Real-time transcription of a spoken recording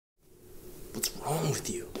with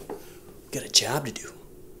you? We got a job to do.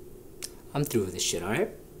 I'm through with this shit, alright?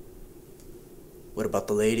 What about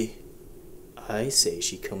the lady? I say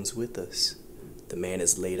she comes with us. The man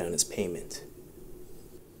is late on his payment.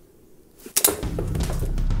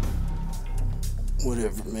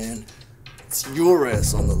 Whatever, man. It's your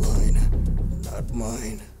ass on the line, not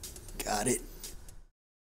mine. Got it?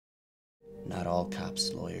 Not all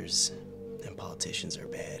cops, lawyers, and politicians are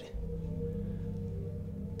bad.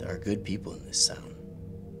 There are good people in this town.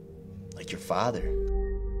 Like your father.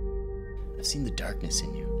 I've seen the darkness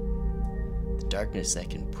in you. The darkness that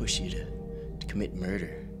can push you to commit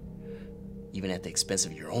murder, even at the expense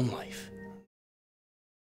of your own life.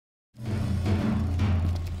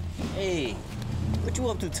 Hey, what you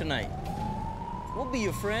up to tonight? We'll be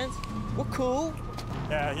your friends. We're cool.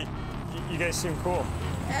 Yeah, you guys seem cool.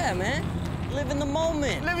 Yeah, man. Live in the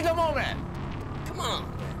moment. Live in the moment. Come on.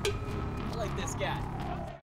 I like this guy.